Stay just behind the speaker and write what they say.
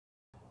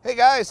Hey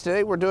guys,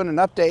 today we're doing an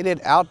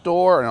updated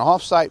outdoor and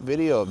off-site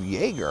video of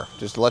Yeager,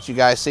 just to let you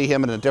guys see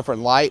him in a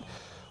different light.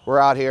 We're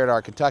out here at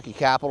our Kentucky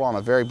Capitol on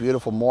a very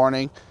beautiful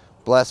morning,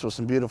 blessed with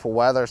some beautiful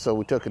weather, so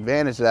we took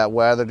advantage of that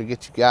weather to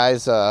get you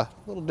guys a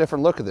little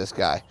different look at this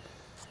guy.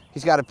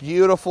 He's got a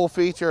beautiful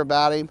feature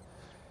about him.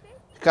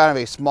 He's kind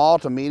of a small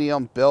to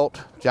medium built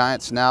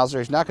giant Schnauzer.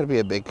 He's not going to be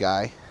a big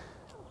guy.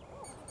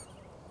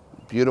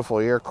 Beautiful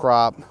ear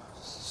crop,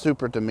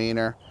 super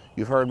demeanor.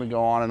 You've heard me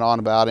go on and on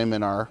about him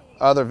in our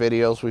other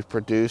videos we've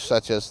produced,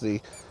 such as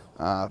the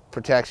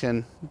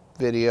protection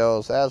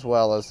videos as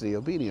well as the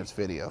obedience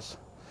videos.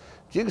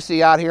 As you can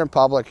see out here in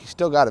public, he's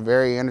still got a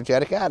very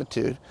energetic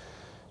attitude.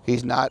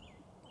 He's not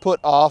put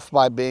off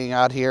by being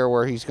out here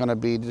where he's going to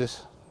be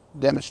just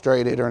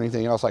demonstrated or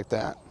anything else like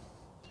that.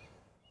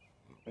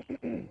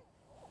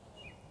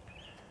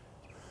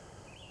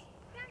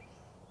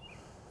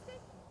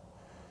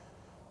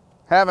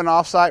 Having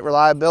off-site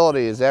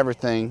reliability is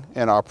everything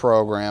in our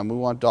program. We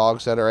want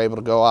dogs that are able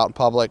to go out in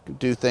public,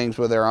 do things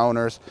with their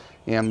owners,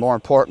 and more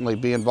importantly,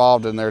 be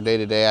involved in their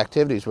day-to-day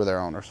activities with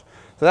their owners.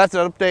 So that's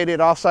an updated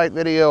off-site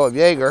video of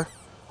Yeager.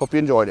 Hope you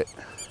enjoyed it.